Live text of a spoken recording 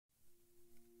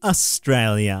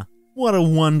Australia. What a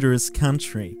wondrous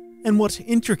country, and what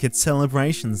intricate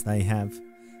celebrations they have,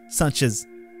 such as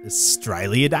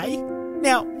Australia Day.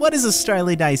 Now, what is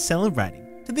Australia Day celebrating?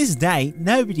 To this day,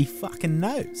 nobody fucking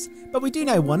knows. But we do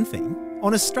know one thing.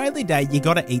 On Australia Day, you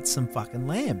gotta eat some fucking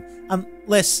lamb.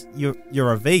 Unless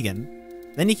you're a vegan,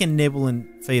 then you can nibble and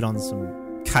feed on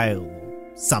some kale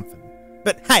or something.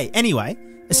 But hey, anyway,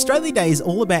 Australia Day is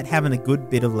all about having a good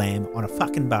bit of lamb on a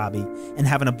fucking barbie and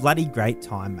having a bloody great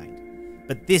time, mate.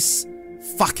 But this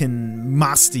fucking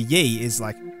Master Yi is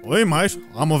like, "Hey mate,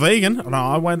 I'm a vegan and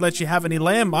I won't let you have any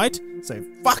lamb, mate." So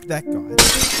fuck that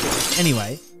guy.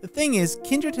 Anyway, the thing is,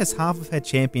 Kindred has half of her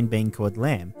champion being called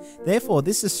lamb. Therefore,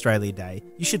 this Australia Day,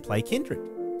 you should play Kindred.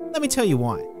 Let me tell you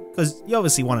why. Because you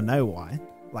obviously want to know why.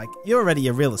 Like, you're already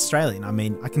a real Australian. I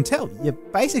mean, I can tell. You're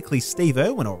basically Steve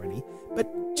Irwin already. But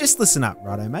just listen up,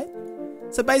 righto, mate?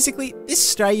 So basically, this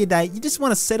Australia Day, you just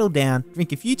want to settle down,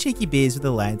 drink a few cheeky beers with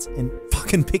the lads, and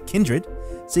fucking pick Kindred,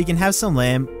 so you can have some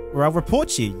lamb, or I'll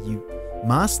report you, you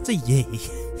Master Yi,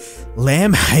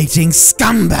 lamb-hating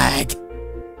scumbag!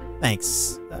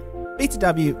 Thanks.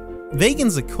 BTW,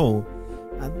 vegans are cool,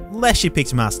 unless you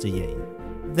picked Master Yi.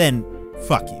 Then,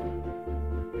 fuck you.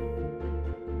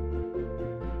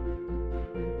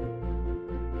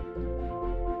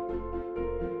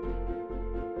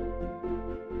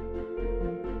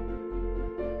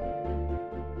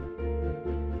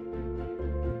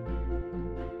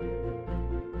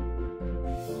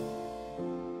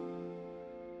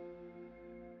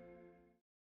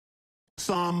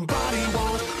 Somebody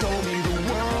once told me the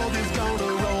world is gonna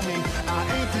roll me. I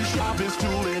ain't the sharpest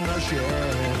tool in the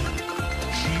shed.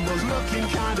 She was looking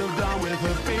kind of dumb with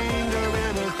her finger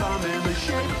and her thumb in the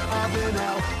shape of an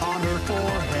L on her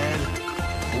forehead.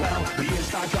 Well, the years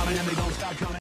start coming and they don't stop coming.